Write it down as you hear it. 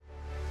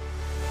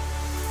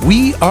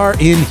We are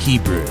in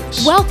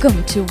Hebrews.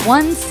 Welcome to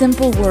One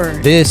Simple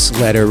Word. This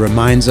letter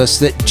reminds us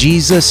that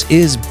Jesus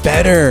is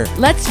better.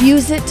 Let's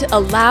use it to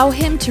allow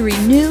Him to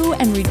renew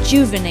and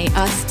rejuvenate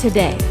us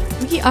today.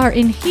 We are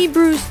in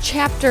Hebrews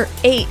chapter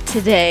 8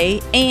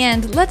 today,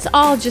 and let's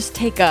all just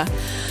take a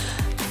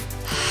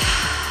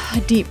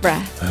deep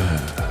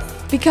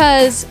breath.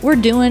 Because we're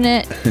doing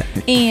it,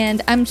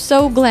 and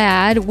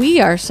we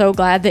are so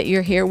glad that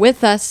you're here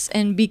with us,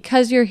 and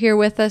because you're here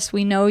with us,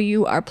 we know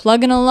you are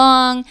plugging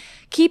along.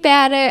 Keep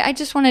at it. I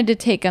just wanted to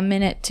take a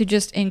minute to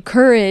just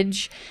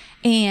encourage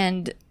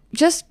and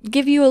just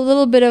give you a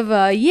little bit of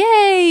a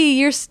yay,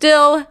 you're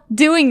still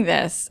doing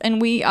this, and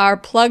we are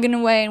plugging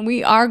away, and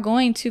we are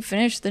going to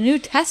finish the New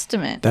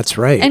Testament. That's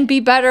right. And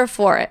be better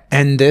for it.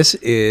 And this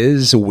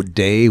is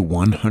day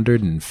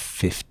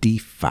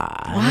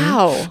 155.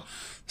 Wow.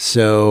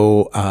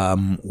 So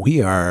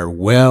we are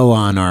well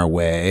on our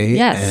way.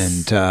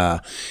 Yes.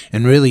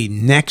 And really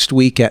next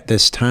week at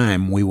this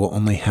time, we will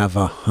only have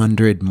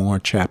 100 more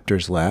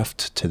chapters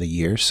left to the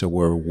year. So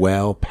we're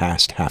well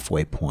past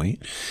halfway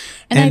point.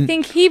 And I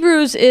think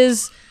Hebrews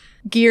is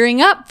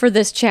gearing up for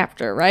this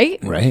chapter, right?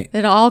 Right.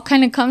 It all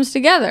kind of comes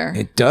together.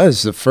 It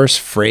does. The first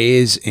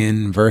phrase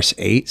in verse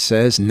 8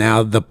 says,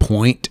 now the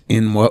point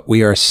in what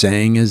we are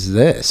saying is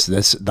this.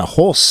 The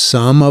whole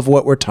sum of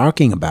what we're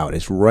talking about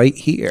is right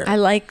here. I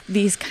like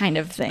these kind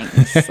of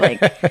things.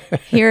 Like,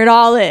 here it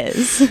all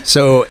is.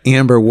 So,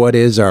 Amber, what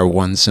is our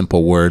one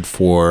simple word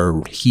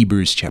for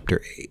Hebrews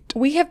chapter 8?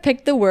 We have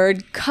picked the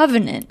word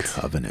covenant.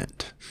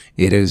 Covenant.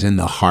 It is in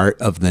the heart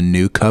of the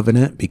new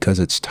covenant because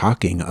it's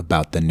talking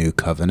about the new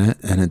covenant,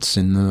 and it's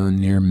in the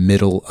near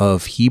middle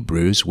of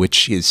Hebrews,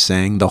 which is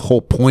saying the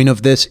whole point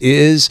of this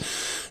is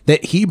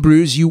that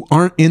Hebrews, you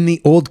aren't in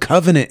the old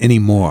covenant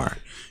anymore.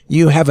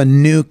 You have a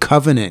new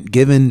covenant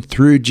given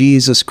through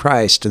Jesus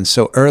Christ. And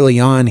so early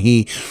on,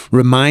 he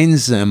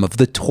reminds them of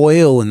the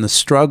toil and the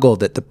struggle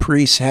that the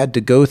priests had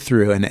to go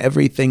through and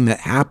everything that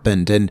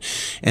happened. And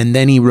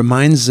then he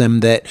reminds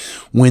them that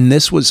when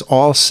this was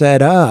all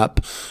set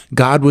up,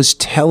 God was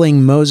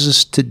telling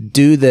Moses to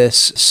do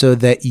this so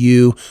that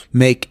you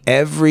make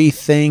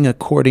everything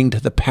according to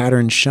the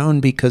pattern shown,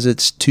 because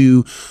it's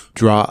to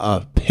draw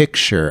a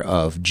picture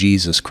of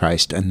Jesus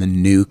Christ and the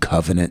new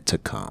covenant to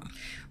come.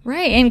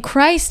 Right, and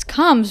Christ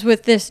comes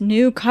with this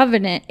new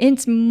covenant.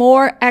 It's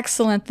more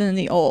excellent than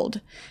the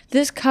old.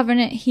 This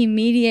covenant he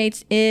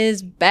mediates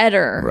is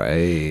better.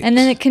 Right. And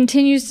then it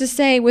continues to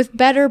say, with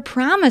better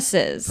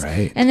promises.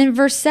 Right. And then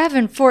verse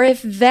 7, for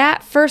if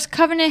that first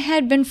covenant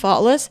had been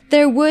faultless,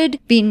 there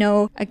would be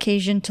no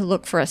occasion to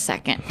look for a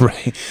second.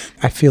 Right.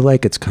 I feel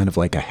like it's kind of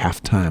like a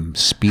halftime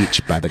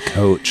speech by the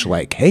coach,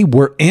 like, hey,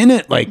 we're in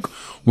it, like,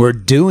 we're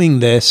doing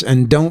this,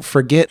 and don't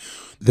forget,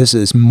 this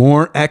is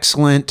more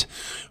excellent,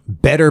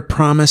 better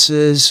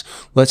promises.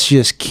 Let's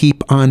just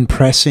keep on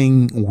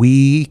pressing.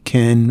 We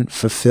can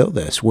fulfill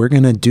this. We're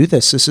going to do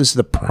this. This is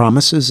the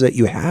promises that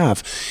you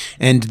have.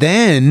 And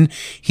then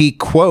he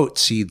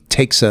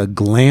takes a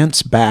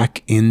glance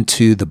back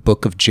into the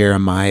book of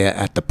Jeremiah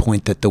at the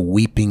point that the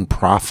weeping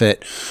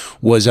prophet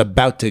was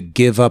about to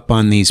give up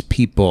on these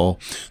people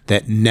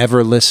that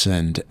never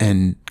listened.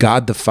 And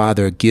God the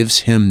Father gives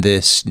him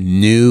this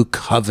new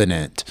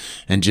covenant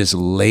and just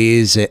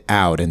lays it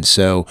out. And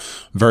so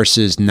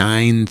verses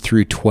 9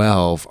 through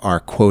 12 are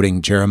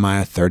quoting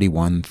Jeremiah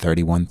 31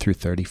 through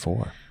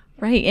 34.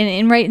 Right,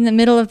 and right in the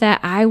middle of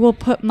that, I will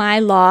put my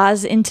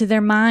laws into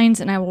their minds,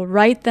 and I will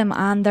write them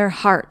on their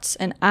hearts,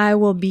 and I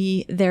will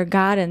be their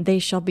God, and they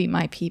shall be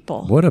my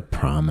people. What a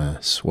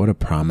promise. What a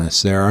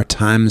promise. There are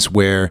times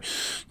where,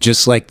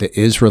 just like the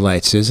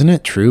Israelites, isn't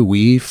it true?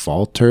 We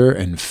falter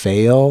and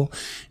fail,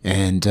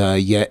 and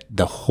yet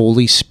the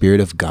Holy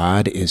Spirit of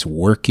God is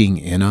working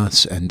in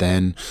us and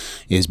then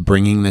is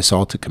bringing this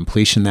all to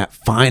completion. That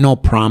final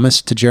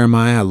promise to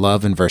Jeremiah, I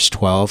love in verse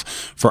 12,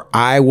 for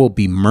I will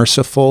be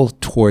merciful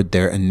toward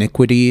their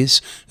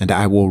iniquities, and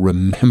I will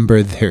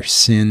remember their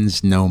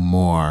sins no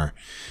more.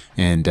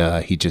 And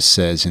he just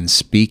says, in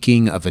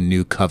speaking of a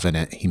new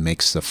covenant, he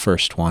makes the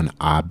first one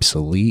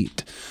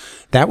obsolete.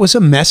 That was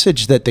a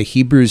message that the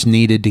Hebrews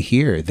needed to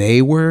hear.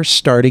 They were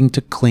starting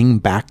to cling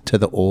back to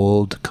the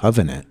old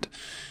covenant.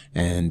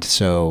 And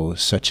so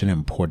such an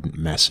important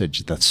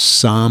message. The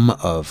sum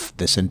of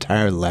this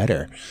entire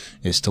letter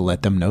is to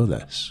let them know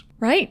this.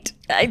 Right.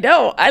 I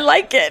know. I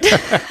like it.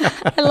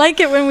 I like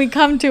it when we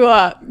come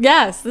to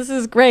yes, this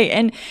is great.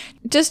 And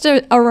just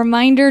a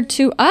reminder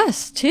to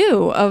us,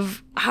 too,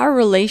 of our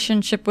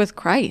relationship with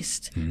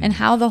Christ and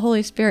how the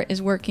Holy Spirit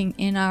is working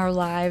in our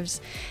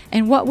lives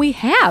and what we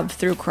have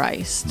through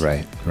Christ.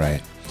 Right,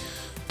 right.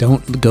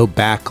 Don't go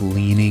back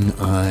leaning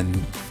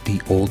on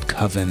the old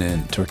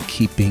covenant or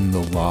keeping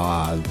the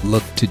law.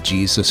 Look to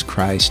Jesus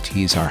Christ.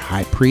 He's our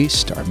high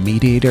priest, our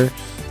mediator,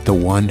 the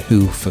one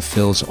who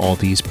fulfills all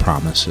these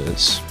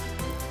promises.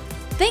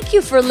 Thank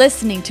you for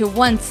listening to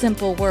One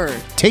Simple Word.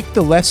 Take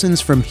the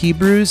lessons from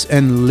Hebrews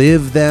and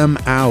live them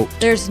out.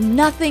 There's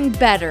nothing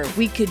better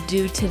we could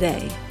do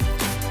today.